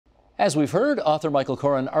As we've heard, author Michael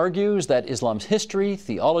Coren argues that Islam's history,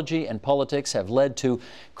 theology, and politics have led to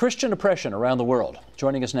Christian oppression around the world.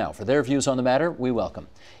 Joining us now for their views on the matter, we welcome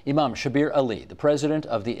Imam Shabir Ali, the president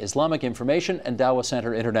of the Islamic Information and Dawah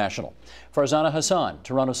Center International; Farzana Hassan,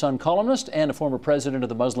 Toronto Sun columnist and a former president of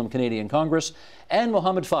the Muslim Canadian Congress; and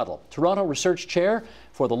Mohammed Fadl, Toronto Research Chair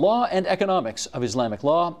for the Law and Economics of Islamic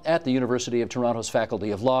Law at the University of Toronto's Faculty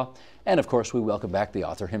of Law. And of course, we welcome back the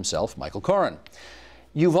author himself, Michael Coren.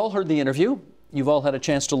 You've all heard the interview. You've all had a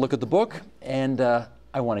chance to look at the book, and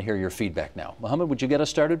I want to hear your feedback now. Mohammed, would you get us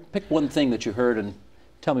started? Pick one thing that you heard and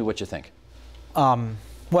tell me what you think.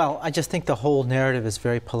 Well, I just think the whole narrative is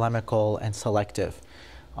very polemical and selective.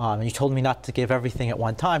 And you told me not to give everything at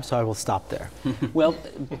one time, so I will stop there. Well,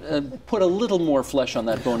 put a little more flesh on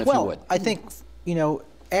that bone if you would. I think, you know,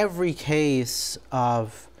 every case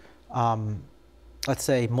of, let's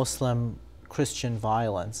say, Muslim-Christian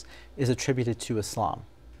violence is attributed to Islam,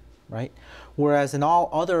 right? Whereas in all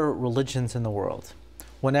other religions in the world,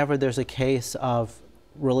 whenever there's a case of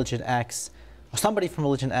religion X, or somebody from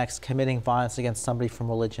religion X committing violence against somebody from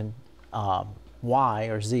religion Y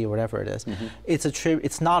or Z or whatever it is,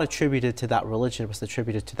 it's not attributed to that religion, it's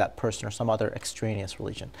attributed to that person or some other extraneous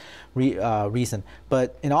reason.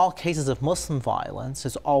 But in all cases of Muslim violence,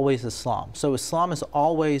 it's always Islam. So Islam is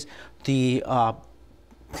always the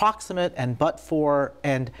proximate and but-for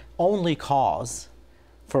and only cause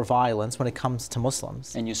for violence when it comes to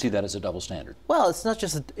Muslims. And you see that as a double standard? Well, it's not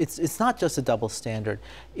just it's not just a double standard.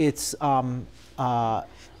 It's well, I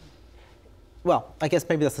guess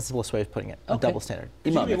maybe that's the simplest way of putting it. A double standard.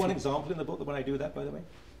 Could you give me one example in the book when I do that, by the way?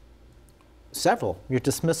 Several. Your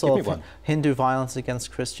dismissal of Hindu violence against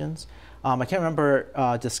Christians. I can't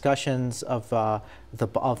remember discussions of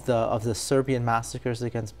the Serbian massacres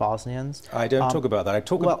against Bosnians. I don't talk about that. I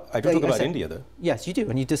talk about India, though. Yes, you do,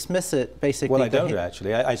 and you dismiss it basically. Well, I don't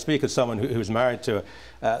actually. I speak as someone who's married to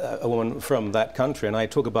a woman from that country, and I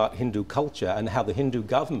talk about Hindu culture and how the Hindu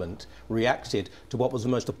government reacted to what was the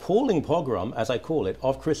most appalling pogrom, as I call it,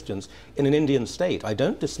 of Christians in an Indian state. I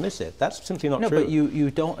don't dismiss it. That's simply not true. No, but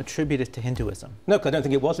you don't attribute it to Hinduism. No, because I don't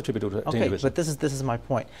think it was attributable to Hinduism. But this is my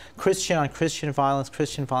point. Christian on Christian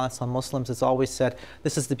violence on Muslims, it's always said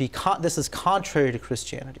this is contrary to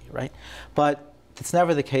Christianity, right? But it's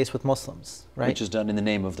never the case with Muslims, right? Which is done in the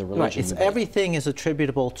name of the religion. Right. Everything is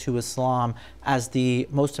attributable to Islam as the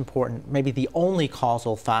most important, maybe the only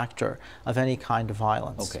causal factor of any kind of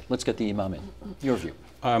violence. Okay, let's get the Imam in. Your view.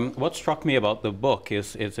 What struck me about the book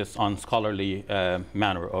is its unscholarly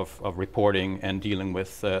manner of reporting and dealing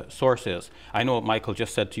with sources. I know Michael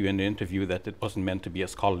just said to you in the interview that it wasn't meant to be a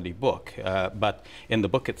scholarly book, but in the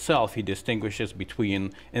book itself he distinguishes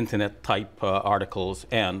between internet-type articles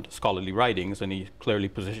and scholarly writings, and he clearly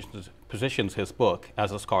positions his book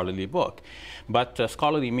as a scholarly book. But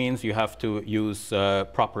scholarly means you have to use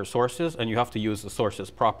proper sources, and you have to use the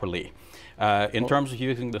sources properly. In terms of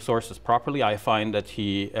using the sources properly, I find that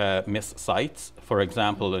he miscites. For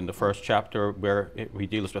example, in the first chapter where he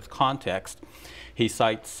deals with context, he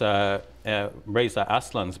cites Reza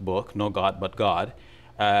Aslan's book, No God But God,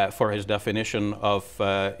 for his definition of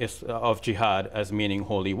jihad as meaning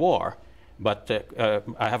holy war. But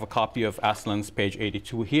I have a copy of Aslan's page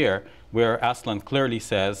 82 here, where Aslan clearly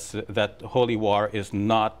says that holy war is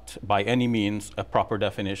not by any means a proper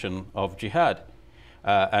definition of jihad.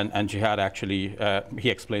 And jihad actually, he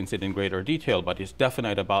explains it in greater detail, but he's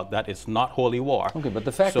definite about that it's not holy war. Okay, but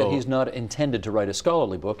the fact that he's not intended to write a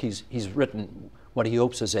scholarly book, he's written what he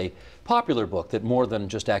hopes is a popular book that more than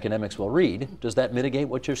just academics will read, does that mitigate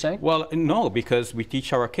what you're saying? Well, no, because we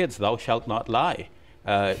teach our kids, thou shalt not lie.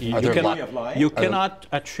 You cannot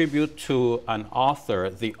attribute to an author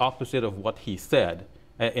the opposite of what he said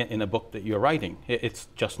in a book that you're writing. It's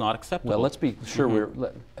just not acceptable. Well, let's be sure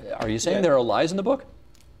are you saying there are lies in the book?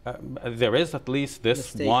 There is at least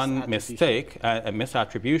this one mistake, a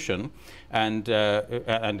misattribution, and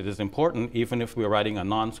it is important, even if we're writing a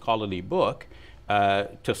non-scholarly book,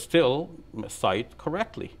 to still cite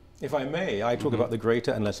correctly. If I may, I talk about the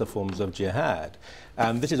greater and lesser forms of jihad.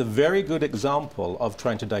 This is a very good example of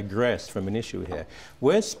trying to digress from an issue here.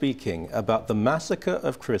 We're speaking about the massacre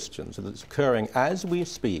of Christians that's occurring as we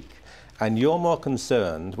speak, and you're more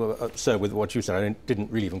concerned, sir, with what you said. I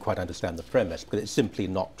didn't really even quite understand the premise, because it's simply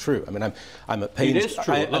not true. I mean, I'm at pains.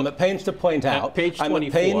 I'm at pains to point out. I'm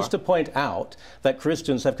at pains to point out that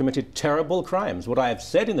Christians have committed terrible crimes. What I have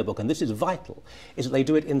said in the book, and this is vital, is that they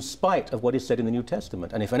do it in spite of what is said in the New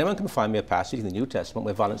Testament. And if anyone can find me a passage in the New Testament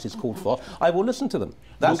where violence is called for, I will listen to them.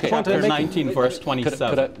 That's the point I'm making. Chapter 19, verse 27.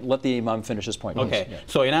 Could I let the Imam finish his point? Okay. Yeah.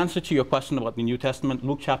 So in answer to your question about the New Testament,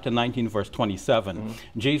 Luke chapter 19, verse 27,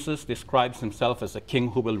 Jesus describes describes himself as a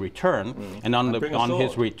king who will return, and on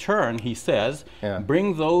his return he says,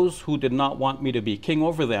 bring those who did not want me to be king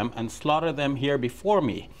over them and slaughter them here before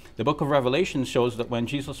me. The book of Revelation shows that when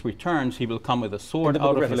Jesus returns, he will come with a sword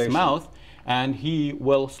out of his mouth, and he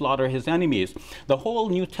will slaughter his enemies. The whole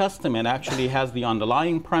New Testament actually has the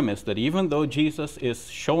underlying premise that even though Jesus is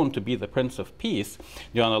shown to be the Prince of Peace,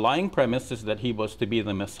 the underlying premise is that he was to be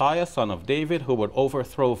the Messiah, son of David, who would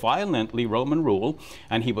overthrow violently Roman rule,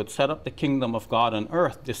 and he would set up the kingdom of God on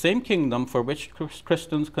earth, the same kingdom for which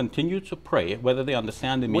Christians continue to pray, whether they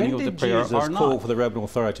understand the meaning of the prayer or not. When did Jesus call for the Roman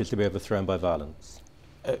authorities to be overthrown by violence?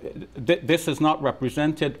 This is not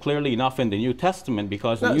represented clearly enough in the New Testament,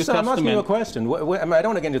 because the New Testament... I'm asking you a question. I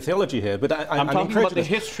don't want to get into theology here, but I'm talking about the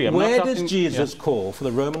history. Where does Jesus call for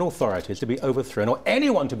the Roman authorities to be overthrown, or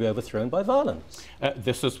anyone to be overthrown, by violence?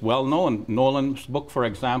 This is well known. Nolan's book, for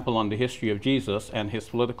example, on the history of Jesus and his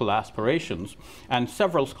political aspirations, and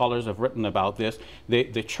several scholars have written about this.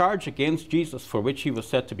 The charge against Jesus for which he was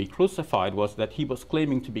said to be crucified was that he was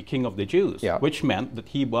claiming to be king of the Jews, which meant that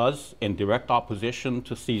he was in direct opposition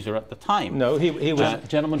to Caesar at the time. No, he was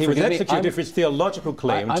executed for his theological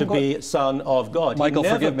claim to be son of God. Michael,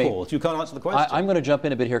 forgive me. You can't answer the question. I'm going to jump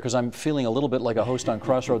in a bit here because I'm feeling a little bit like a host on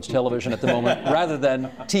Crossroads Television at the moment rather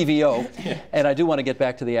than TVO. And I do want to get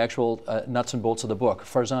back to the actual nuts and bolts of the book.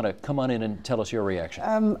 Farzana, come on in and tell us your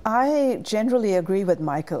reaction. I generally agree with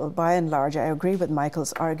Michael. By and large, I agree with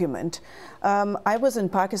Michael's argument. I was in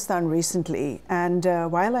Pakistan recently, and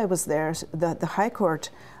while I was there, the High Court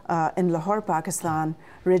in Lahore, Pakistan,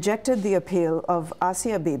 rejected the appeal of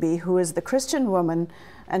Asiya Bibi, who is the Christian woman,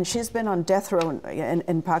 and she's been on death row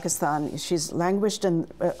in Pakistan. She's languished in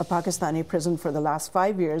a Pakistani prison for the last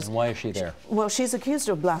 5 years. And why is she there? Well, she's accused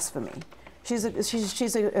of blasphemy. She's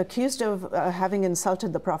accused of having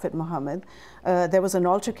insulted the Prophet Muhammad. There was an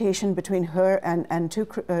altercation between her and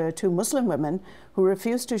two Muslim women who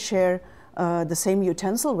refused to share the same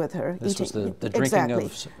utensil with her. This was the drinking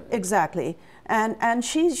of... Exactly. And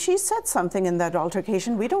she said something in that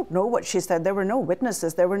altercation. We don't know what she said. There were no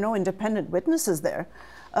witnesses. There were no independent witnesses there.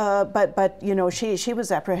 But you know, she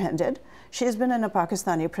was apprehended. She's been in a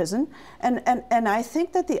Pakistani prison. And I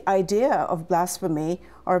think that the idea of blasphemy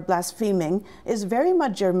or blaspheming is very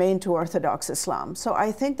much germane to Orthodox Islam. So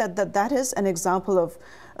I think that is an example of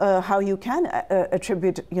how you can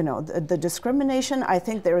attribute, you know, the discrimination. I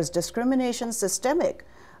think there is discrimination systemic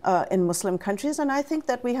in Muslim countries, and I think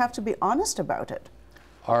that we have to be honest about it.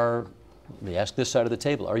 Let me ask this side of the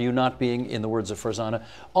table. Are you not being, in the words of Farzana,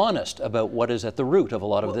 honest about what is at the root of a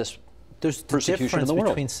lot of this persecution in the world? There's a difference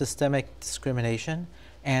between systemic discrimination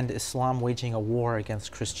and Islam waging a war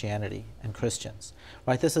against Christianity and Christians.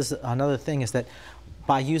 Right? This is another thing, is that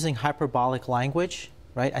by using hyperbolic language,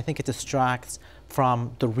 right, I think it distracts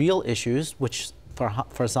from the real issues, which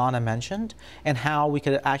Farzana mentioned, and how we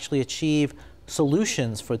could actually achieve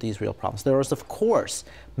solutions for these real problems. There is, of course,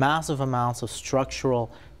 massive amounts of structural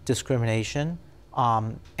discrimination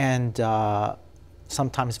and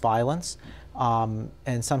sometimes violence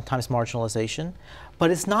and sometimes marginalization,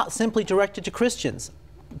 but it's not simply directed to Christians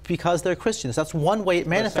because they're Christians. That's one way it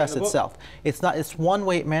manifests itself. It's one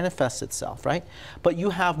way it manifests itself, right? But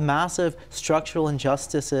you have massive structural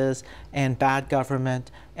injustices and bad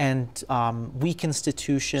government and weak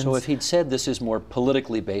institutions. So if he'd said this is more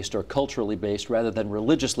politically based or culturally based rather than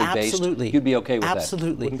religiously based, you'd be okay with that?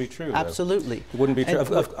 Absolutely. It wouldn't be true, though. Absolutely. It wouldn't be true.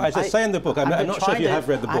 As I say in the book, I'm not sure if you have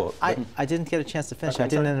read the book. I didn't get a chance to finish. I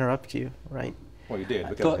didn't interrupt you, right? Well, you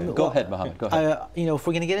did. Go ahead, Mohammed. Go ahead. You know, if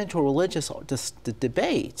we're going to get into a religious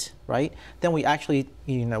debate, right, then we actually,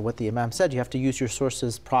 you know, what the Imam said, you have to use your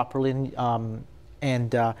sources properly,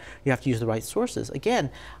 and you have to use the right sources. Again,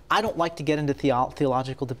 I don't like to get into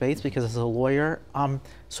theological debates because as a lawyer, I'm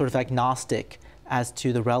sort of agnostic as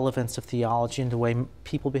to the relevance of theology and the way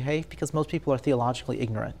people behave, because most people are theologically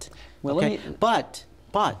ignorant. Well, okay? But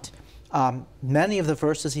many of the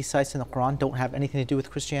verses he cites in the Quran don't have anything to do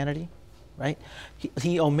with Christianity. Right?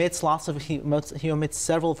 He omits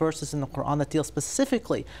several verses in the Quran that deal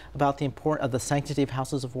specifically about the importance of the sanctity of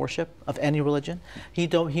houses of worship of any religion. He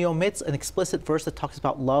omits an explicit verse that talks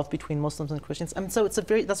about love between Muslims and Christians. And so it's a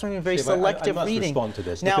very selective I must reading. respond to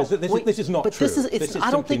this, now, because this is not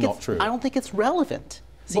true. I don't think it's relevant.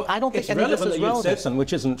 See, I don't think it's any of this relevant is that you've relevant. said something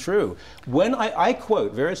which isn't true. When I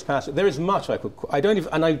quote various passages, there is much I could quote. I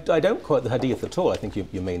don't quote the Hadith at all, I think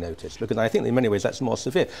you may notice, because I think in many ways that's more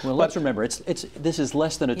severe. Well, let's remember, this is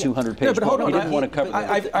less than a 200-page no, but hold book. on. You didn't want to cover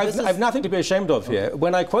I've nothing to be ashamed of here.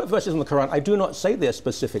 When I quote verses in the Quran, I do not say they're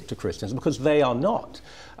specific to Christians, because they are not.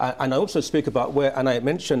 And I also speak about and I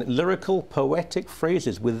mention lyrical, poetic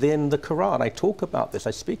phrases within the Quran. I talk about this,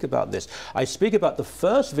 I speak about this. I speak about the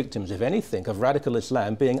first victims, if anything, of radical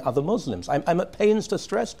Islam being other Muslims. I'm at pains to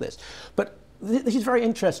stress this. But this is very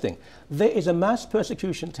interesting. There is a mass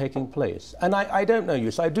persecution taking place. And I don't know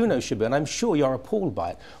you, so I do know Shabir, and I'm sure you're appalled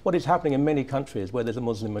by it. What is happening in many countries where there's a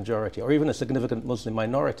Muslim majority, or even a significant Muslim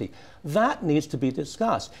minority, that needs to be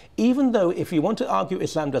discussed. Even though if you want to argue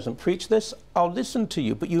Islam doesn't preach this, I'll listen to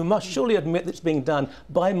you. But you must surely admit that it's being done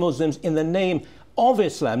by Muslims in the name of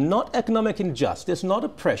Islam, not economic injustice, not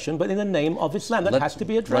oppression, but in the name of Islam. That has to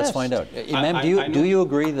be addressed. Let's find out. Imam, do you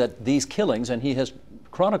agree that these killings, and he has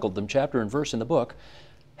chronicled them chapter and verse in the book,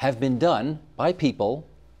 have been done by people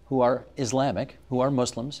who are Islamic, who are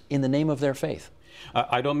Muslims, in the name of their faith?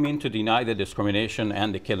 I don't mean to deny the discrimination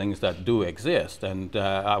and the killings that do exist, and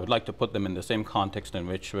I would like to put them in the same context in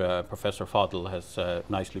which Professor Fadl has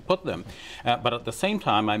nicely put them. But at the same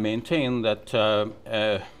time, I maintain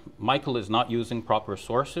that Michael is not using proper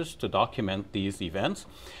sources to document these events,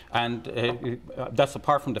 and that's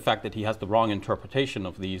apart from the fact that he has the wrong interpretation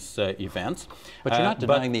of these events. But you're not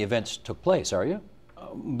denying the events took place, are you?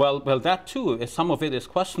 Well, that too, some of it is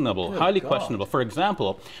questionable, highly questionable. For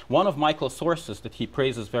example, one of Michael's sources that he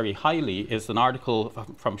praises very highly is an article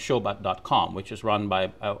from Shobat.com, which is run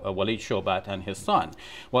by Walid Shobat and his son.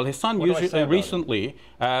 Well, his son recently,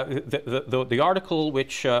 the article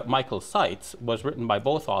which Michael cites was written by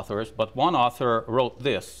both authors, but one author wrote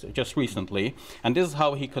this just recently, and this is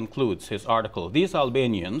how he concludes his article. These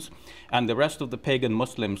Albanians and the rest of the pagan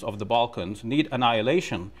Muslims of the Balkans need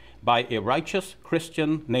annihilation by a righteous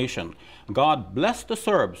Christian nation. God bless the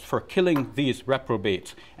Serbs for killing these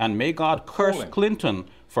reprobates, and may God curse Clinton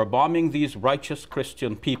for bombing these righteous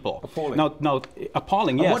Christian people. Appalling. Now,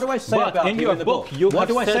 appalling, yes. What do I say about in him your in the book, book? you What have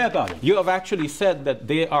do I said, say about him? You have actually said that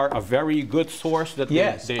they are a very good source, that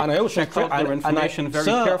they and I also check out their information very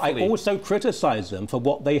carefully. I also criticize them for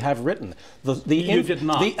what they have written. You did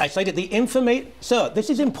not. I cited the information. Sir, this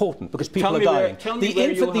is important because people are dying.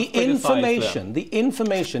 The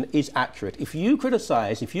information is accurate. If you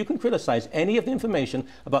can criticize any of the information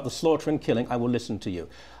about the slaughter and killing, I will listen to you.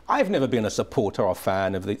 I've never been a supporter or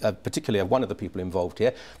fan of particularly of one of the people involved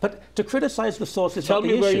here, but to criticize the sources Tell of the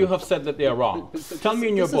me where issue. you have said that they are wrong. Tell me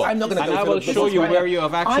in your book, I'm not going to and I will show you where you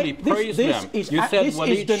have actually praised them. You said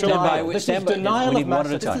Walid Shobat. This is denial of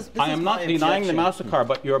massacre. I am not denying the massacre,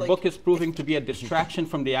 but your book is proving to be a distraction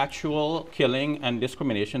from the actual killing and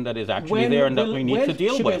discrimination that is actually there and that we need to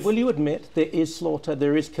deal with. Will you admit there is slaughter,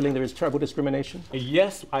 there is killing, there is terrible discrimination?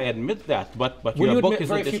 Yes, I admit that, but your book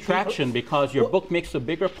is a distraction because your book makes a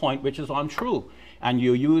bigger point which is untrue, and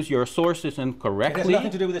you use your sources incorrectly. It has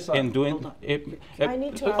nothing to do with this. In doing it. I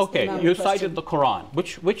need to ask okay, another you question. cited the Quran.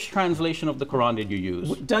 Which translation of the Quran did you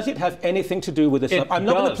use? Does it have anything to do with Islam? I'm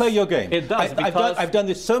not going to play your game. It does. I've done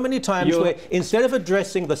this so many times where instead of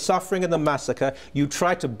addressing the suffering and the massacre, you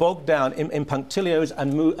try to bog down in punctilios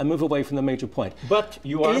and move away from the major point. But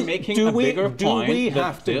you are making a bigger point. Do we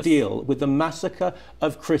have to deal with the massacre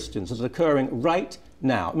of Christians as occurring right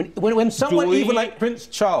now? I mean, when someone even like Prince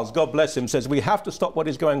Charles, God bless him, says we have to stop what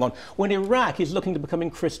is going on, when Iraq is looking to becoming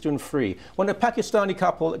Christian free, when a Pakistani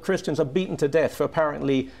couple, Christians, are beaten to death for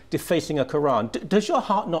apparently defacing a Quran, does your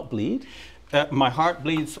heart not bleed? My heart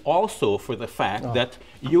bleeds also for the fact that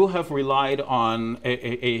you have relied on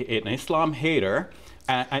an Islam hater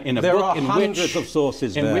in a there book are in hundreds of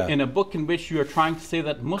sources in a book in which you are trying to say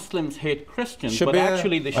that Muslims hate Christians, but Shabir,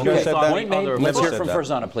 actually they should okay, have other. Let's hear from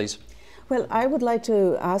Farzana, please. Well, I would like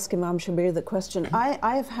to ask Imam Shabir the question.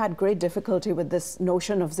 I have had great difficulty with this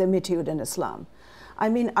notion of zimitude in Islam. I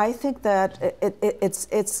mean, I think that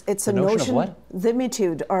it's a notion of what?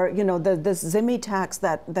 Zimitude, or this zimmi tax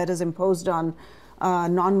that is imposed on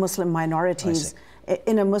non-Muslim minorities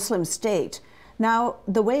in a Muslim state. Now,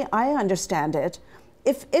 the way I understand it,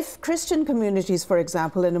 if Christian communities, for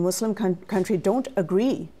example, in a Muslim country don't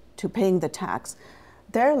agree to paying the tax,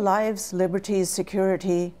 their lives, liberties,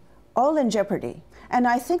 security, all in jeopardy. And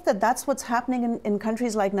I think that that's what's happening in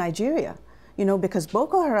countries like Nigeria, because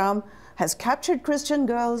Boko Haram has captured Christian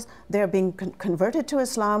girls, they're being converted to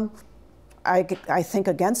Islam, I think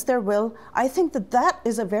against their will. I think that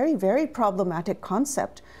is a very, very problematic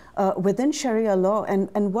concept within Sharia law,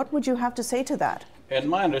 and what would you have to say to that? In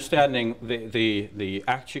my understanding,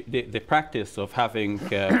 the practice of having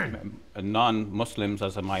non-Muslims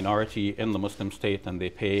as a minority in the Muslim state, and they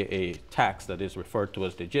pay a tax that is referred to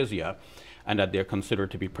as the jizya, and that they're considered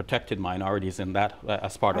to be protected minorities in that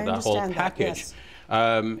as part of that whole package.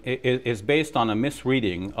 Is based on a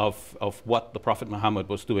misreading of what the Prophet Muhammad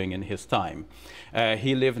was doing in his time.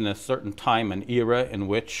 He lived in a certain time and era in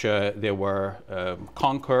which there were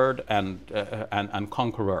conquered and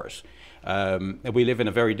conquerors. We live in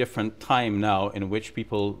a very different time now in which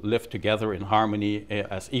people live together in harmony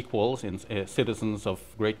as equals, citizens of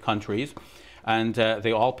great countries, and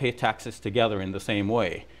they all pay taxes together in the same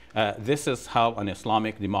way. This is how an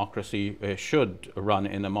Islamic democracy should run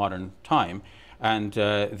in a modern time. And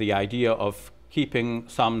the idea of keeping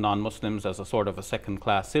some non-Muslims as a sort of a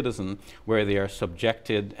second-class citizen where they are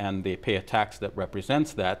subjected and they pay a tax that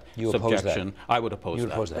represents that subjection, I would oppose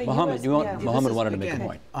that. Oppose that. Muhammad, Muhammad wanted to make a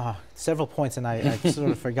point. Several points, and I've sort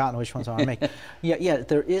of forgotten which ones I want to make. Yeah,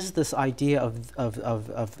 there is this idea of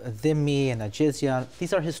dhimmi and a jizya.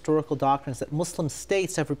 These are historical doctrines that Muslim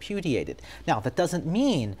states have repudiated. Now, that doesn't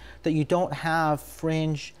mean that you don't have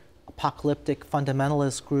fringe apocalyptic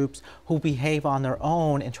fundamentalist groups who behave on their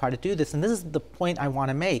own and try to do this. And this is the point I want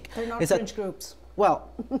to make. They're not fringe groups. Well,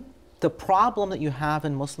 the problem that you have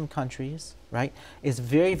in Muslim countries, right, is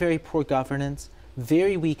very, very poor governance,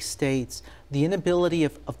 very weak states, the inability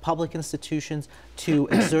of public institutions to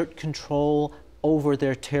exert control over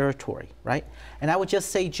their territory, right? And I would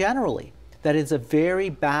just say generally that it's a very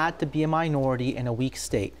bad to be a minority in a weak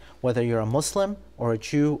state, whether you're a Muslim or a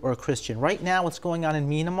Jew or a Christian. Right now, what's going on in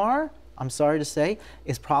Myanmar, I'm sorry to say,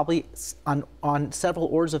 is probably on several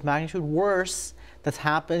orders of magnitude worse that's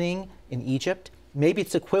happening in Egypt. Maybe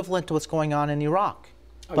it's equivalent to what's going on in Iraq.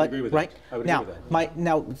 I would agree with that. I would agree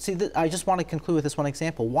with that. I just want to conclude with this one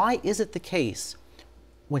example. Why is it the case,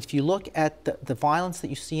 if you look at the violence that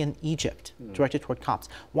you see in Egypt directed toward Copts,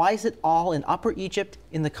 why is it all in Upper Egypt,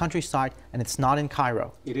 in the countryside, and it's not in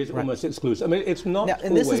Cairo? It is almost exclusive. I mean, it's not now,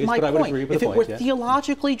 and always, this is my but I would point. agree with If the it point. were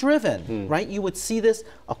theologically driven, right, you would see this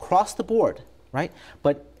across the board, right?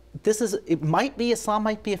 But Islam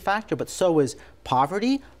might be a factor, but so is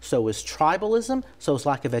poverty, so is tribalism, so is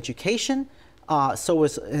lack of education, so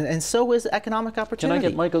is economic opportunity. Can I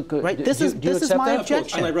get Michael? Right? Do this is my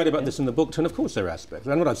objection. And I read about this in the book too, and of course there are aspects.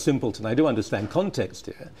 I'm not a simpleton. I do understand context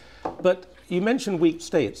here. But you mentioned weak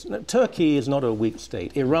states. Now, Turkey is not a weak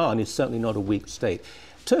state. Iran is certainly not a weak state.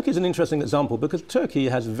 Turkey is an interesting example because Turkey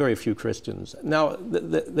has very few Christians. Now,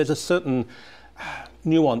 there's a certain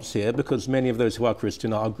nuance here because many of those who are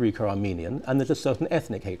Christian are Greek or Armenian, and there's a certain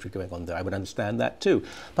ethnic hatred going on there. I would understand that too.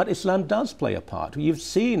 But Islam does play a part. You've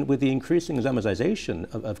seen with the increasing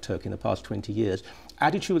Islamization of Turkey in the past 20 years,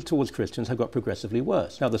 attitudes towards Christians have got progressively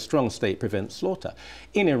worse. Now, the strong state prevents slaughter.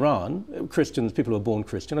 In Iran, Christians, people who are born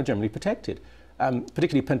Christian, are generally protected.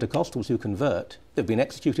 Particularly Pentecostals who convert, they've been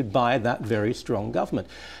executed by that very strong government.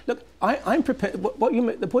 Look, I'm prepared.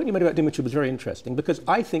 The point you made about Dimitri was very interesting because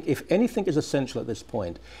I think if anything is essential at this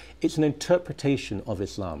point, it's an interpretation of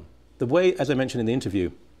Islam. The way, as I mentioned in the interview,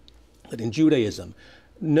 that in Judaism,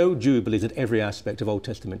 no Jew believes that every aspect of Old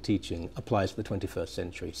Testament teaching applies to the 21st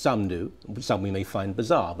century. Some do, some we may find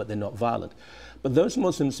bizarre, but they're not violent. But those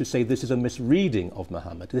Muslims who say this is a misreading of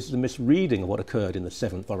Muhammad, this is a misreading of what occurred in the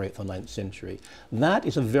 7th or 8th or 9th century, that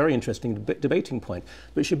is a very interesting debating point.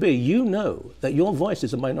 But Shabir, you know that your voice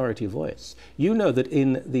is a minority voice. You know that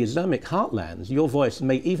in the Islamic heartlands, your voice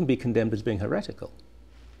may even be condemned as being heretical.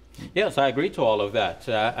 Yes, I agree to all of that.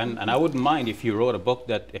 And I wouldn't mind if you wrote a book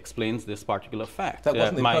that explains this particular fact. That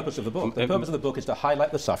wasn't the purpose of the book. The purpose of the book is to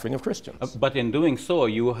highlight the suffering of Christians. But in doing so,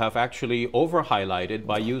 you have actually over-highlighted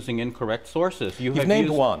by using incorrect sources. You've named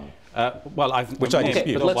one. Which I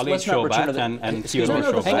dispute. Let's not return to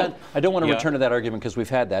that. Hang on. I don't want to return to that argument because we've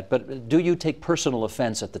had that. But do you take personal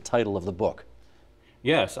offense at the title of the book?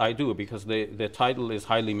 Yes, I do, because the title is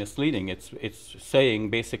highly misleading. It's saying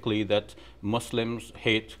basically that Muslims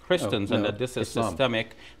hate Christians and that this is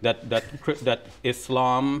systemic, that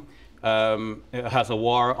Islam has a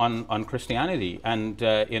war on Christianity. And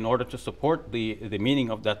in order to support the meaning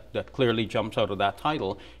of that clearly jumps out of that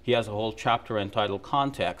title, he has a whole chapter entitled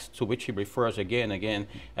Context, to which he refers again and again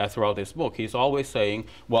throughout his book. He's always saying,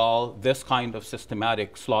 well, this kind of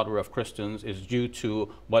systematic slaughter of Christians is due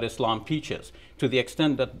to what Islam teaches. to the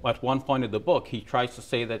extent that at one point in the book he tries to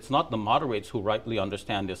say that it's not the moderates who rightly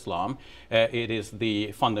understand Islam, it is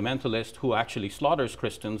the fundamentalist who actually slaughters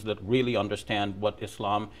Christians that really understand what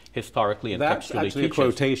Islam historically and That's textually actually teaches. a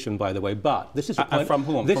quotation, by the way, but this is a point. From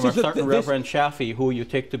whom? From a certain Reverend Shafi, who you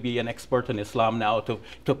take to be an expert in Islam now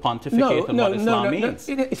to pontificate on what Islam means.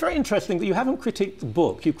 It's very interesting that you haven't critiqued the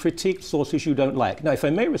book, you critiqued sources you don't like. Now, if I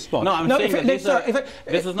may respond. No, I'm saying that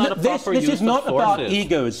this is not a proper use of sources. This is not about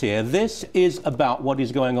egos here. This is about what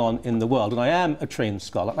is going on in the world. And I am a trained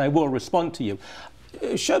scholar, and I will respond to you.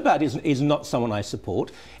 Shobad is not someone I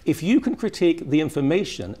support. If you can critique the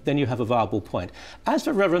information, then you have a viable point. As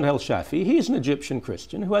for Reverend El-Shafi, he is an Egyptian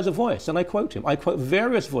Christian who has a voice, and I quote him. I quote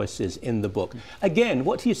various voices in the book. Again,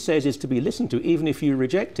 what he says is to be listened to, even if you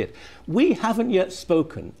reject it. We haven't yet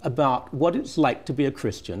spoken about what it's like to be a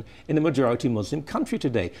Christian in a majority Muslim country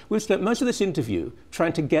today. We've spent most of this interview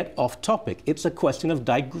trying to get off topic. It's a question of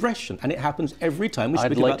digression, and it happens every time we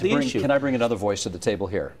speak about the issue. Can I bring another voice to the table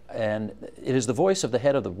here? And it is the voice of the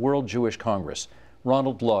head of the World Jewish Congress,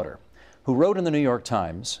 Ronald Lauder, who wrote in the New York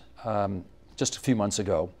Times just a few months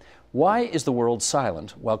ago, "Why is the world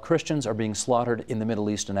silent while Christians are being slaughtered in the Middle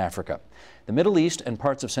East and Africa? The Middle East and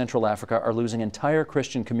parts of Central Africa are losing entire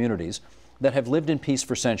Christian communities that have lived in peace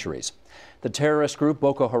for centuries. The terrorist group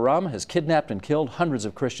Boko Haram has kidnapped and killed hundreds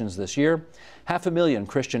of Christians this year. 500,000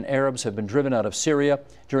 Christian Arabs have been driven out of Syria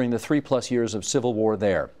during the 3+ years of civil war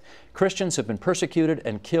there. Christians have been persecuted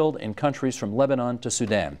and killed in countries from Lebanon to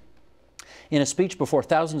Sudan. In a speech before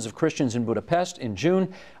thousands of Christians in Budapest in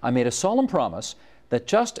June, I made a solemn promise that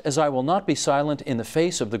just as I will not be silent in the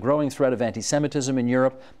face of the growing threat of anti-Semitism in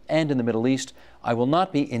Europe and in the Middle East, I will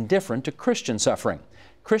not be indifferent to Christian suffering.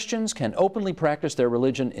 Christians can openly practice their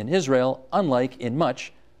religion in Israel, unlike in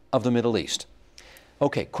much of the Middle East."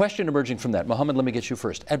 Okay, question emerging from that. Mohammed, let me get you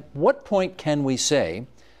first. At what point can we say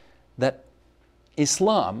that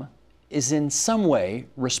Islam is in some way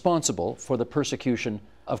responsible for the persecution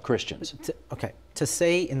of Christians? To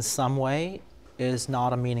say in some way is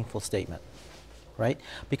not a meaningful statement, right?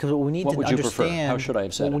 Because what we need to understand. What would you prefer? How should I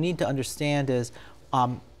have said it? What we need to understand is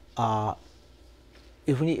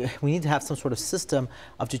we need to have some sort of system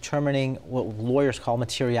of determining what lawyers call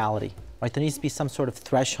materiality, right? There needs to be some sort of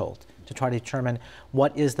threshold to try to determine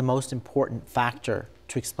what is the most important factor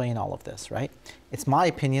to explain all of this, right? It's my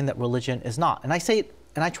opinion that religion is not. And I say it,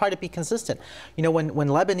 and I try to be consistent. You know, when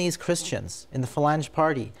Lebanese Christians in the Phalange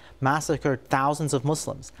Party massacred thousands of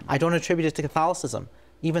Muslims, I don't attribute it to Catholicism,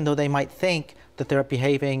 even though they might think that they're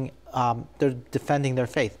behaving, they're defending their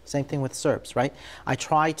faith. Same thing with Serbs, right? I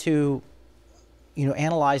try to,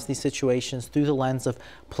 analyze these situations through the lens of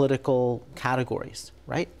political categories,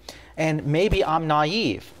 right? And maybe I'm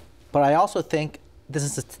naive, but I also think this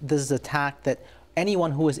is a tack that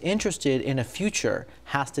anyone who is interested in a future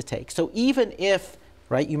has to take. So even if,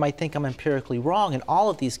 right, you might think I'm empirically wrong in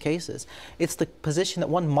all of these cases, it's the position that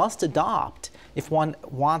one must adopt if one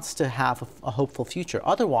wants to have a hopeful future.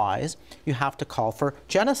 Otherwise, you have to call for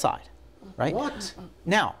genocide, right? What?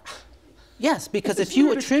 Now, yes, because if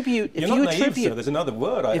you attribute, there's another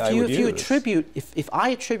word I would use. If I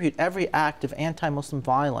attribute every act of anti-Muslim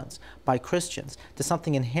violence by Christians to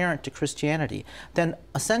something inherent to Christianity, then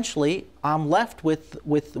essentially I'm left with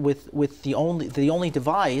the only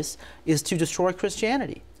device is to destroy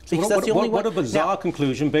Christianity. What a bizarre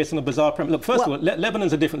conclusion based on a bizarre premise. Look, first of all,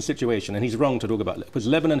 Lebanon's a different situation, and he's wrong to talk about it, because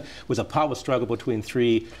Lebanon was a power struggle between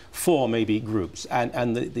 3, 4 maybe groups,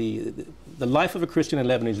 and the life of a Christian in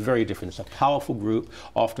Lebanon is very different. It's a powerful group,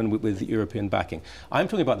 often with European backing. I'm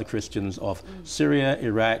talking about the Christians of Syria,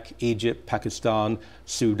 Iraq, Egypt, Pakistan,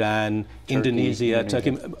 Sudan, Indonesia,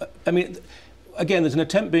 Turkey. I mean, again, there's an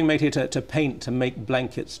attempt being made here to make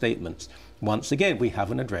blanket statements. Once again, we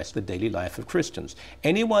haven't addressed the daily life of Christians.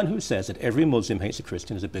 Anyone who says that every Muslim hates a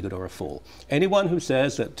Christian is a bigot or a fool. Anyone who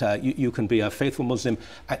says that you can be a faithful Muslim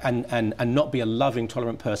and not be a loving,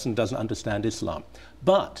 tolerant person doesn't understand Islam.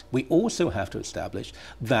 But we also have to establish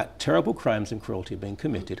that terrible crimes and cruelty are being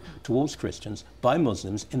committed towards Christians by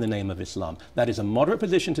Muslims in the name of Islam. That is a moderate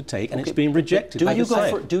position to take, and it's being rejected.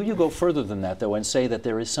 Do you go further than that, though, and say that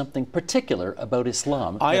there is something particular about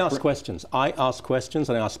Islam? I ask questions,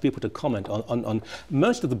 and I ask people to comment on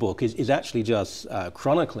most of the book is actually just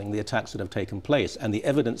chronicling the attacks that have taken place, and the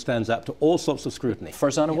evidence stands up to all sorts of scrutiny.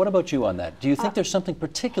 Farzana, what about you on that? Do you think there's something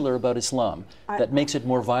particular about Islam that makes it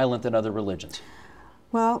more violent than other religions?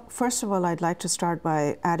 Well, first of all, I'd like to start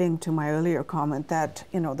by adding to my earlier comment that,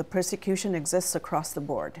 the persecution exists across the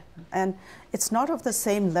board. And it's not of the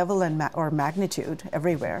same level or magnitude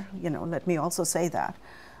everywhere, let me also say that.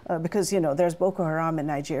 Because, there's Boko Haram in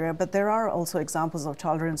Nigeria, but there are also examples of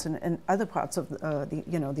tolerance in other parts of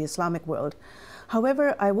the Islamic world.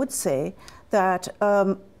 However, I would say that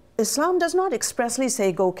Islam does not expressly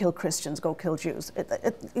say, go kill Christians, go kill Jews.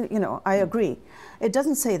 I agree. It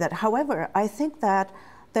doesn't say that. However, I think that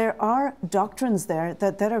there are doctrines there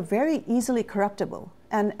that are very easily corruptible.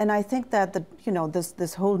 And I think that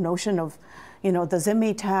this whole notion of, the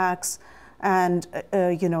Zimmi tax and,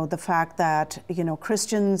 the fact that,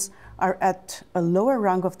 Christians are at a lower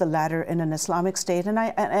rung of the ladder in an Islamic state.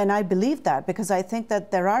 And I believe that because I think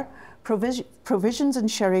that there are provisions in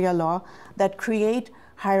Sharia law that create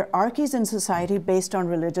hierarchies in society based on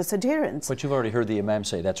religious adherence. But you've already heard the Imam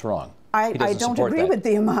say that's wrong. I don't agree with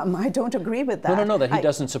the Imam. I don't agree with that. No, that he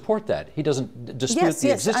doesn't support that. He doesn't dispute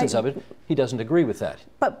the existence of it. He doesn't agree with that.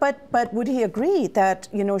 But would he agree that,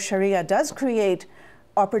 Sharia does create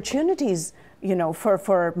opportunities,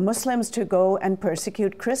 for Muslims to go and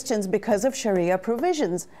persecute Christians because of Sharia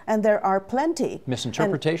provisions, and there are plenty.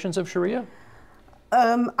 Misinterpretations of Sharia?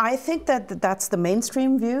 I think that that's the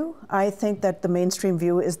mainstream view. I think that the mainstream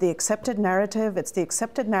view is the accepted narrative. It's the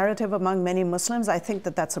accepted narrative among many Muslims. I think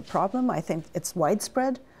that that's a problem. I think it's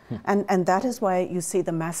widespread. And that is why you see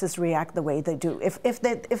the masses react the way they do.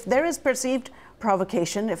 If there is perceived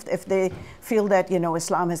provocation, if they feel that,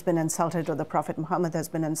 Islam has been insulted or the Prophet Muhammad has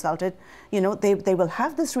been insulted, they will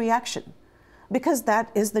have this reaction because that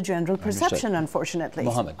is the general perception, unfortunately.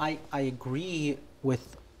 Mohammed. I agree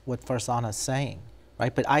with what Farzana is saying.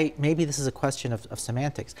 Right, but maybe this is a question of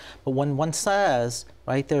semantics. But when one says,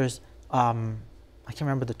 right, there's, I can't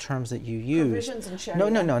remember the terms that you use. Provisions in Sharia.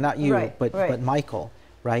 No, not you, right, but Michael,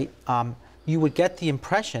 right? You would get the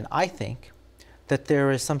impression, I think, that there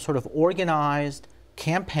is some sort of organized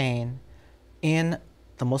campaign in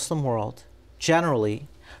the Muslim world, generally,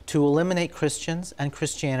 to eliminate Christians and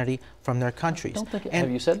Christianity from their countries. Have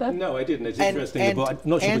you said that? No, I didn't. It's interesting. I'm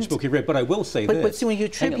not sure which book you read, but I will say this. But see, when you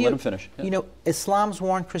attribute, let him finish. Yeah. Islam's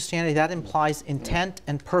war on Christianity, that implies intent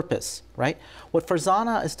and purpose, right? What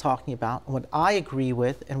Farzana is talking about, what I agree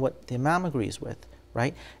with, and what the Imam agrees with,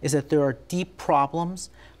 right, is that there are deep problems,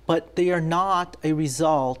 but they are not a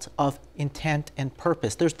result of intent and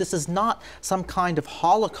purpose. This is not some kind of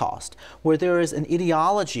Holocaust where there is an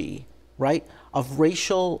ideology, right,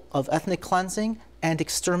 of ethnic cleansing and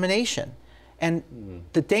extermination. And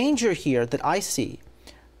the danger here that I see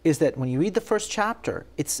is that when you read the first chapter,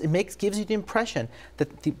 gives you the impression that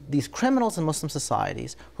these criminals in Muslim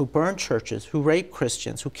societies who burn churches, who rape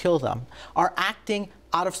Christians, who kill them, are acting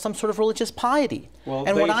out of some sort of religious piety. Well,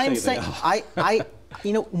 and what I am saying,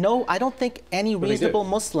 no, I don't think any reasonable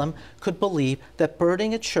Muslim could believe that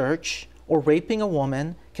burning a church or raping a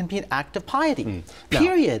woman can be an act of piety,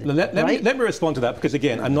 period. Now, let me respond to that, because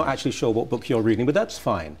again, I'm not actually sure what book you're reading, but that's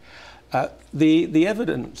fine. The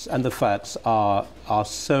evidence and the facts are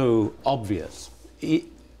so obvious.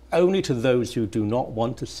 Only to those who do not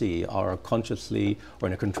want to see, or are consciously or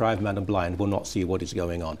in a contrived manner blind, will not see what is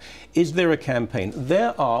going on. Is there a campaign?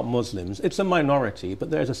 There are Muslims, it's a minority, but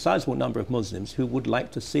there's a sizable number of Muslims who would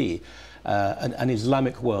like to see an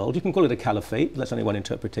Islamic world, you can call it a caliphate, that's only one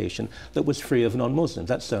interpretation, that was free of non-Muslims.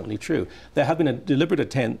 That's certainly true. There have been deliberate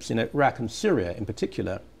attempts in Iraq and Syria in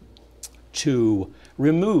particular to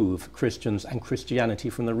remove Christians and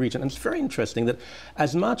Christianity from the region. And it's very interesting that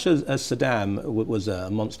as much as Saddam was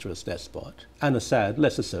a monstrous despot, and Assad,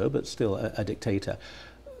 lesser so, but still a dictator,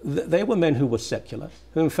 they were men who were secular,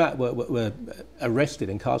 who in fact were arrested,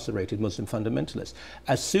 incarcerated Muslim fundamentalists.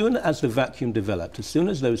 As soon as the vacuum developed, as soon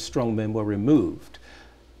as those strong men were removed,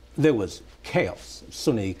 there was chaos,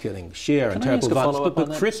 Sunni killing, Shia, and terrible violence.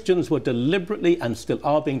 But Christians were deliberately and still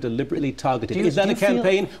are being deliberately targeted. Is that a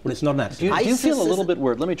campaign? Well, it's not an accident. Do you feel a little bit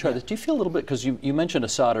weird? Let me try this. Do you feel a little bit, because you mentioned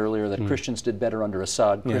Assad earlier, that Christians did better under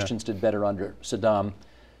Assad, Christians did better under Saddam.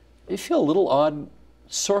 Do you feel a little odd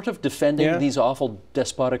sort of defending these awful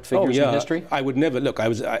despotic figures in history? I would never, look,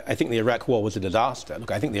 I think the Iraq War was a disaster.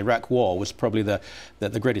 Look, I think the Iraq War was probably the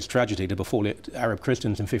greatest tragedy to befall Arab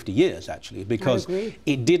Christians in 50 years, actually, because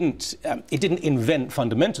it didn't invent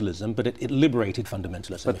fundamentalism, but it liberated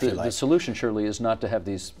fundamentalism, but the solution surely is not to have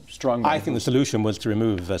these strong men. I think the solution was to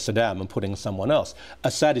remove Saddam and put in someone else.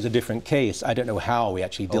 Assad is a different case. I don't know how we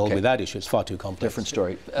actually deal with that issue. It's far too complex. Different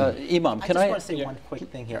story. Imam, can I just want to say one quick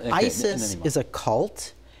thing here. Okay, ISIS is a cult.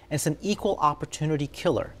 And it's an equal opportunity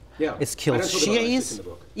killer. Yeah. It's killed Shias.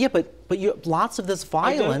 Yeah, but lots of this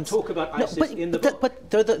violence. I don't talk about ISIS in the book. But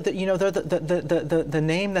they're the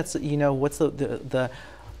name that's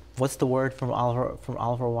what's the word from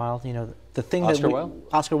Oliver Wilde? The thing Oscar Wilde.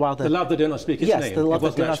 Oscar Wilde. The love that did not speak his name. The love it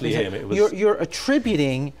wasn't actually him. It was. You're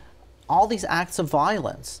attributing all these acts of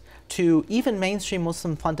violence to even mainstream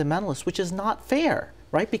Muslim fundamentalists, which is not fair.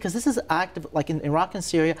 right? Because this is active, like in Iraq and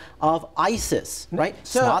Syria, of ISIS, right?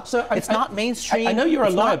 It's not mainstream. I know you're a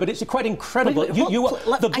lawyer, but it's quite incredible.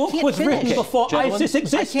 The book was written before ISIS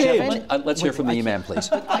existed. Let's hear from the Imam, please.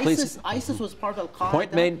 ISIS was part of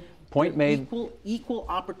Al-Qaeda. Point made. Equal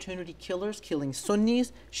opportunity killers, killing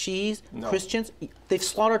Sunnis, Shiis, Christians. They've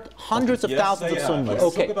slaughtered hundreds of thousands of Sunnis.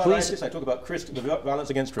 Okay, please. I talk about the violence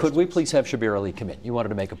against Christians. Could we please have Shabir Ali come in? You wanted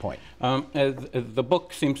to make a point. The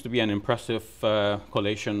book seems to be an impressive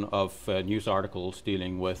collation of news articles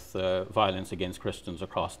dealing with violence against Christians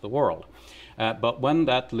across the world. But when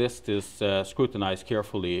that list is scrutinized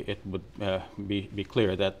carefully, it would be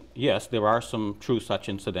clear that, yes, there are some true such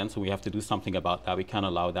incidents, and we have to do something about that. We can't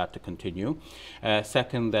allow that to continue.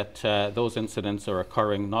 Second, that those incidents are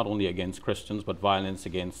occurring not only against Christians, but violence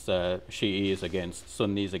against Shi'is, against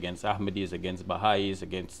Sunnis, against Ahmadis, against Baha'is,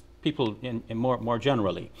 against people more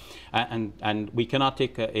generally. And we cannot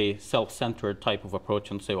take a self-centered type of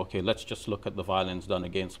approach and say, okay, let's just look at the violence done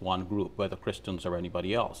against one group, whether Christians or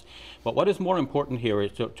anybody else. But what is more important here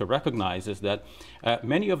is to recognize is that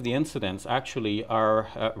many of the incidents actually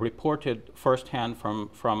are reported firsthand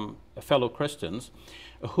from fellow Christians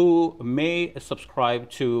who may subscribe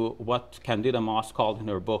to what Candida Moss called in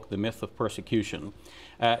her book, The Myth of Persecution.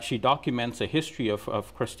 She documents a history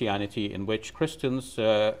of Christianity in which Christians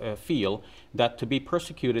feel that to be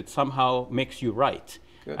persecuted somehow makes you right.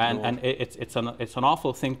 And it's an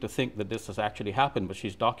awful thing to think that this has actually happened, but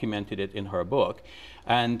she's documented it in her book.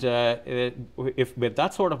 And if with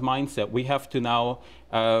that sort of mindset, we have to now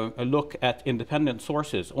look at independent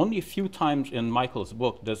sources. Only a few times in Michael's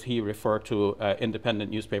book does he refer to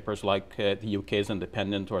independent newspapers like the UK's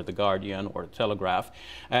Independent or The Guardian or The Telegraph.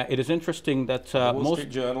 It is interesting that the Wall Street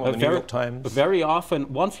Journal and the New York Times. Very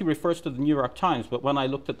often, once he refers to the New York Times, but when I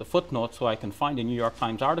looked at the footnote so I can find a New York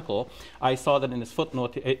Times article, I saw that in his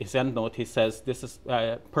footnote, his endnote, he says this is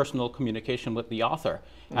personal communication with the author.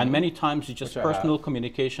 And many times it's just personal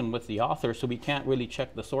communication with the author, so we can't really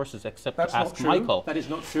check the sources except to ask Michael. That is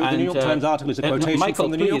not true. The New York Times article is a quotation Michael,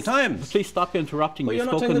 from the New York Times. Please stop interrupting me. You've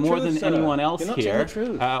spoken more than anyone else here.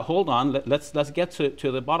 Hold on. Let's get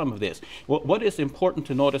to the bottom of this. What is important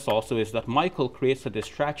to notice also is that Michael creates a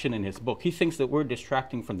distraction in his book. He thinks that we're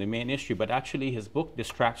distracting from the main issue, but actually his book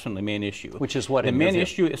distracts from the main issue. Which is what? The main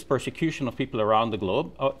issue is persecution of people around the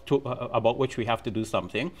globe, about which we have to do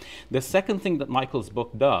something. The second thing that Michael's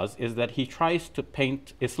book does is that he tries to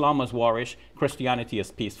paint Islam as warish, Christianity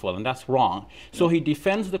as peaceful, and that's wrong. So he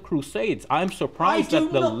defends the Crusades. I'm surprised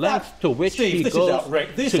at the length to which he goes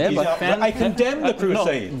to defend. I condemn the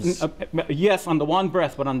Crusades. Yes, on the one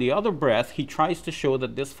breath, but on the other breath, he tries to show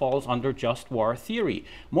that this falls under just war theory.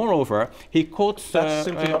 Moreover, he quotes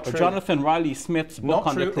Jonathan Riley Smith's book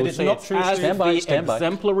on the Crusades as the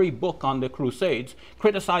exemplary book on the Crusades,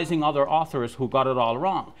 criticizing other authors who got it all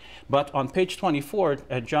wrong. But on page 24,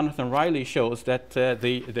 Jonathan Riley shows that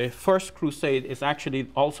the first crusade is actually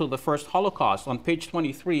also the first Holocaust. On page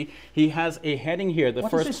 23, he has a heading here, the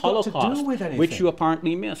first Holocaust, which you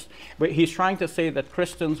apparently missed. But he's trying to say that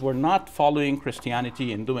Christians were not following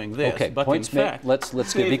Christianity in doing this. Okay, but points in fact,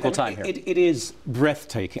 let's give equal time here. It is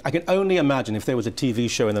breathtaking. I can only imagine if there was a TV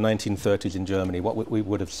show in the 1930s in Germany, what we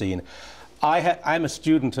would have seen. I'm a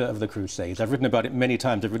student of the Crusades. I've written about it many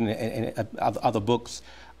times. I've written in other books.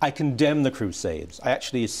 I condemn the Crusades. I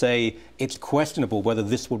actually say it's questionable whether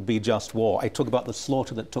this would be just war. I talk about the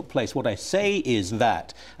slaughter that took place. What I say is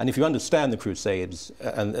that, and if you understand the Crusades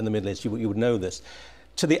and the Middle East, you would know this,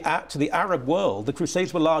 to the Arab world, the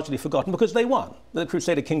Crusades were largely forgotten because they won. The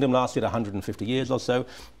Crusader kingdom lasted 150 years or so.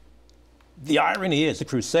 The irony is the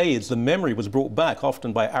Crusades, the memory was brought back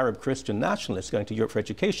often by Arab Christian nationalists going to Europe for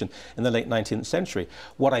education in the late 19th century.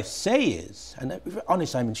 What I say is, and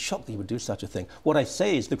honestly, I'm in shock that you would do such a thing. What I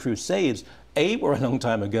say is the Crusades, A, were a long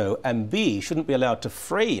time ago, and B, shouldn't be allowed to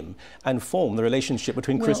frame and form the relationship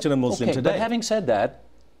between Christian and Muslim today. But having said that,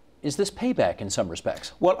 is this payback in some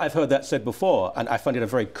respects? Well, I've heard that said before, and I find it a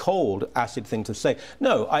very cold, acid thing to say.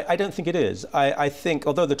 No, I don't think it is. I think,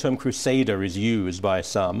 although the term crusader is used by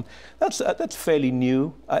some, that's fairly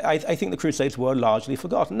new. I think the Crusades were largely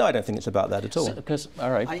forgotten. No, I don't think it's about that at all.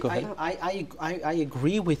 All right, go ahead. I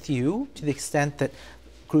agree with you to the extent that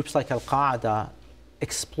groups like Al-Qaeda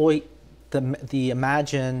exploit the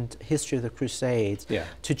imagined history of the Crusades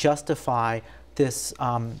to justify this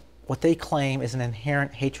what they claim is an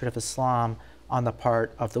inherent hatred of Islam on the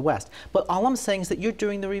part of the West. But all I'm saying is that you're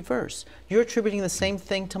doing the reverse. You're attributing the same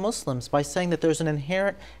thing to Muslims by saying that there's an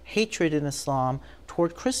inherent hatred in Islam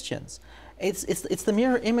toward Christians. It's the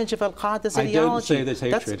mirror image of Al-Qaeda's ideology. I don't say there's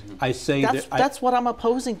hatred. I say that's what I'm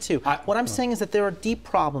opposing to. What I'm saying is that there are deep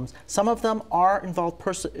problems. Some of them involve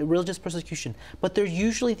religious persecution, but they're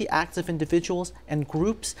usually the acts of individuals and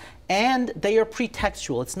groups, and they are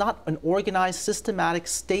pretextual. It's not an organized, systematic,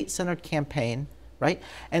 state-centered campaign, right?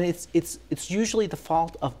 And it's usually the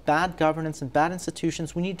fault of bad governance and bad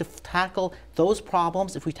institutions. We need to tackle those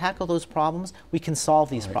problems. If we tackle those problems, we can solve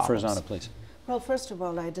these problems. Farzana, please. Well, first of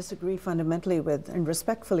all, I disagree fundamentally with, and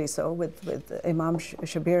respectfully so, with Imam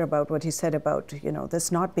Shabir about what he said about, you know, this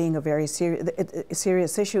not being a very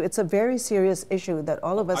serious issue. It's a very serious issue that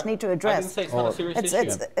all of us need to address. I didn't say it's not a serious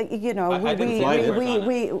issue. You know,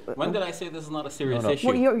 when did I say this is not a serious issue?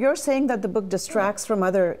 Well, you're saying that the book distracts from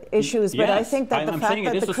other issues, but I think that the fact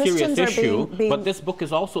that the Christians are being... But this book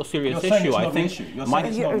is also a serious issue. I think you're saying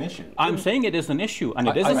it's not an issue. I'm saying it is an issue, and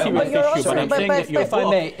it is a serious issue, but I'm saying that your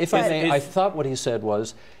book... If I may, I thought what he said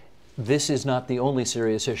was, this is not the only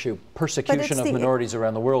serious issue. Persecution of minorities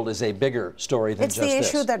around the world is a bigger story than just this.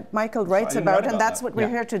 It's the issue that Michael writes about, and that's what we're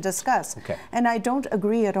here to discuss. Okay. And I don't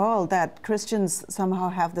agree at all that Christians somehow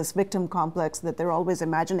have this victim complex, that they're always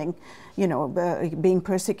imagining, you know, being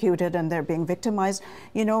persecuted and they're being victimized.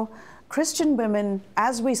 You know, Christian women,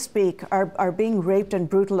 as we speak, are being raped and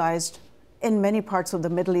brutalized in many parts of the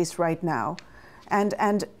Middle East right now.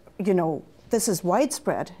 And you know, this is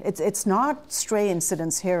widespread. It's not stray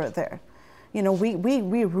incidents here or there. You know, we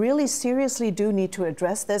really seriously do need to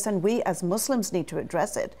address this, and we as Muslims need to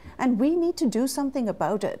address it, and we need to do something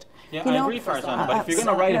about it. Yeah, I agree, Farzana, but if you're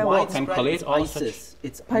going to write a book and collate all such...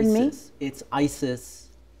 Pardon me? It's ISIS.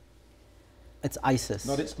 It's ISIS.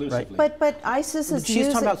 Not exclusively. Right? But ISIS is She's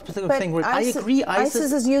using... talking about specific thing where I agree.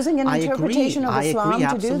 ISIS is using an interpretation of Islam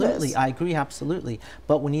to do this. I agree, absolutely.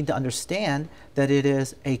 But we need to understand that it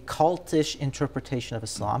is a cultish interpretation of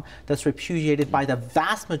Islam that's repudiated by the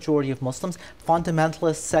vast majority of Muslims,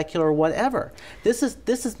 fundamentalists, secular, whatever. This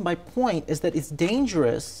is my point, is that it's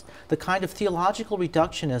dangerous. The kind of theological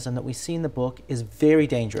reductionism that we see in the book is very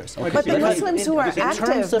dangerous. But the Muslims who are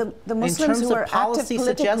active, the Muslims who are active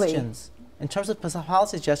politically... In terms of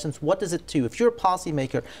policy suggestions, what does it do? If you're a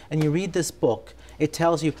policymaker and you read this book, it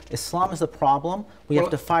tells you Islam is the problem. We have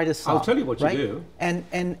to fight Islam. I'll tell you what you do. And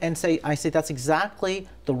I say that's exactly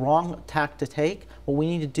the wrong tack to take. What we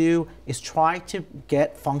need to do is try to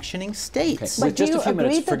get functioning states. Okay. But do you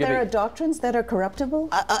agree that there are doctrines that are corruptible?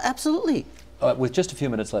 Absolutely. With just a few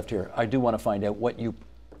minutes left here, I do want to find out what you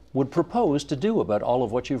would propose to do about all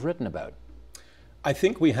of what you've written about. I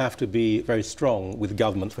think we have to be very strong with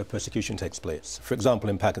governments where persecution takes place. For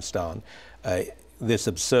example, in Pakistan, this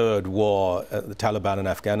absurd war, the Taliban in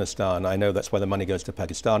Afghanistan, I know that's why the money goes to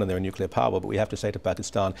Pakistan and they're a nuclear power, but we have to say to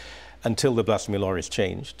Pakistan, until the blasphemy law is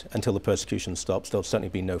changed, until the persecution stops, there'll certainly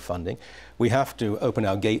be no funding. We have to open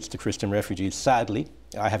our gates to Christian refugees. Sadly,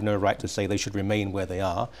 I have no right to say they should remain where they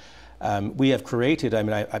are. We have created, I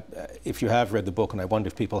mean, if you have read the book, and I wonder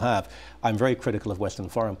if people have, I'm very critical of Western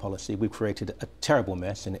foreign policy. We've created a terrible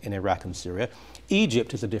mess in Iraq and Syria.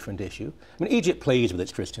 Egypt is a different issue. I mean, Egypt plays with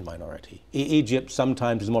its Christian minority. Egypt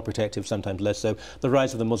sometimes is more protective, sometimes less so. The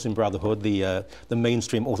rise of the Muslim Brotherhood, the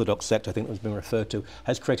mainstream Orthodox sect, I think that was being referred to,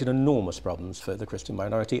 has created enormous problems for the Christian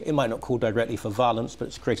minority. It might not call directly for violence, but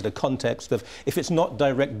it's created a context of, if it's not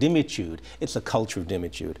direct dimitude, it's a culture of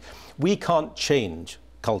dimitude. We can't change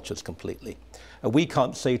cultures completely. We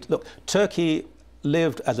can't say, look, Turkey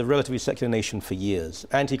lived as a relatively secular nation for years.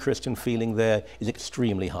 Anti-Christian feeling there is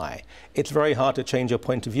extremely high. It's very hard to change your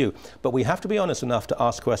point of view, but we have to be honest enough to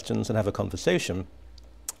ask questions and have a conversation.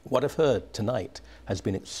 What I've heard tonight has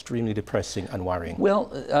been extremely depressing and worrying.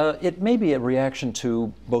 Well, it may be a reaction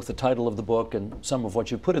to both the title of the book and some of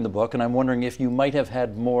what you put in the book, and I'm wondering if you might have had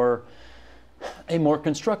a more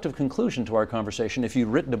constructive conclusion to our conversation if you'd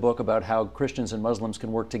written a book about how Christians and Muslims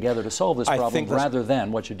can work together to solve this problem rather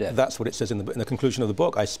than what you did. That's what it says in the conclusion of the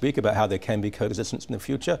book. I speak about how there can be coexistence in the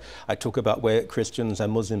future. I talk about where Christians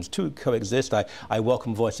and Muslims too coexist. I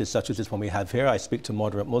welcome voices such as this one we have here. I speak to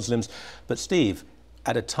moderate Muslims. But Steve,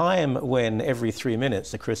 at a time when every 3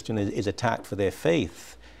 minutes a Christian is attacked for their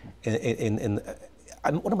faith, what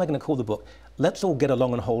am I going to call the book? Let's all get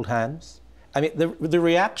along and hold hands. I mean, the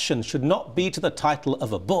reaction should not be to the title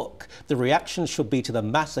of a book. The reaction should be to the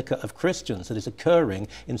massacre of Christians that is occurring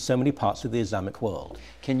in so many parts of the Islamic world.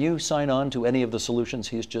 Can you sign on to any of the solutions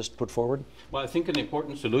he's just put forward? Well, I think an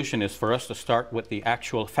important solution is for us to start with the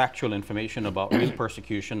actual factual information about real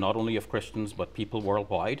persecution, not only of Christians, but people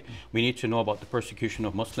worldwide. We need to know about the persecution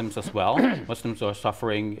of Muslims as well. Muslims are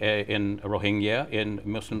suffering in Rohingya,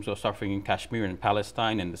 Muslims are suffering in Kashmir, in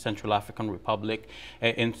Palestine, in the Central African Republic,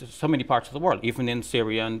 in so many parts of the world, even in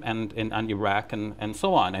Syria and Iraq and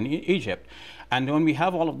so on, and Egypt. And when we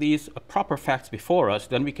have all of these proper facts before us,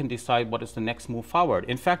 then we can decide what is the next move forward.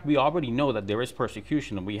 In fact, we already know that there is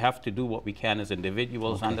persecution, and we have to do what we can as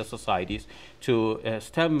individuals and as societies to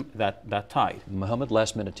stem that tide. Mohammed,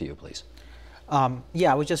 last minute to you, please.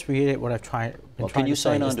 Yeah, I would just reiterate what I've been trying to say. Can you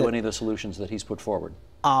sign on to any of the solutions that he's put forward?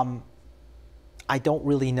 I don't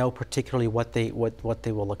really know particularly what they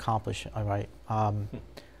will accomplish. All right.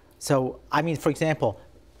 So, I mean, for example,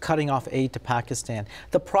 cutting off aid to Pakistan.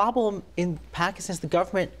 The problem in Pakistan is the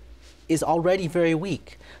government is already very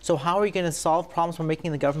weak. So how are you going to solve problems by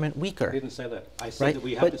making the government weaker? I didn't say that. I said that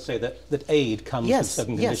we have to say that aid comes with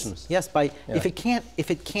certain conditions. Yes, if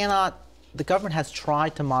it cannot, the government has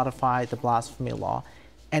tried to modify the blasphemy law,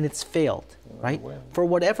 and it's failed, right? For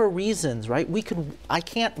whatever reasons, right? I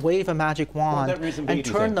can't wave a magic wand and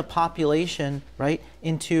turn the population, right,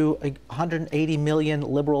 into 180 million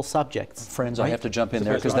liberal subjects. Friends, right? I have to jump in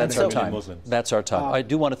there because that's our time. That's our time. I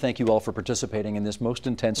do want to thank you all for participating in this most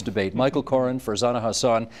intense debate. Michael Coren, Farzana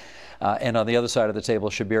Hassan, and on the other side of the table,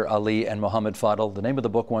 Shabir Ali and Mohammed Fadl. The name of the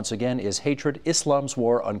book, once again, is Hatred, Islam's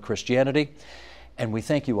War on Christianity. And we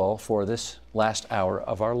thank you all for this last hour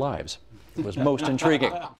of our lives. It was most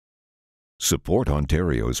intriguing. Support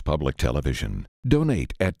Ontario's public television.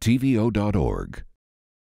 Donate at tvo.org.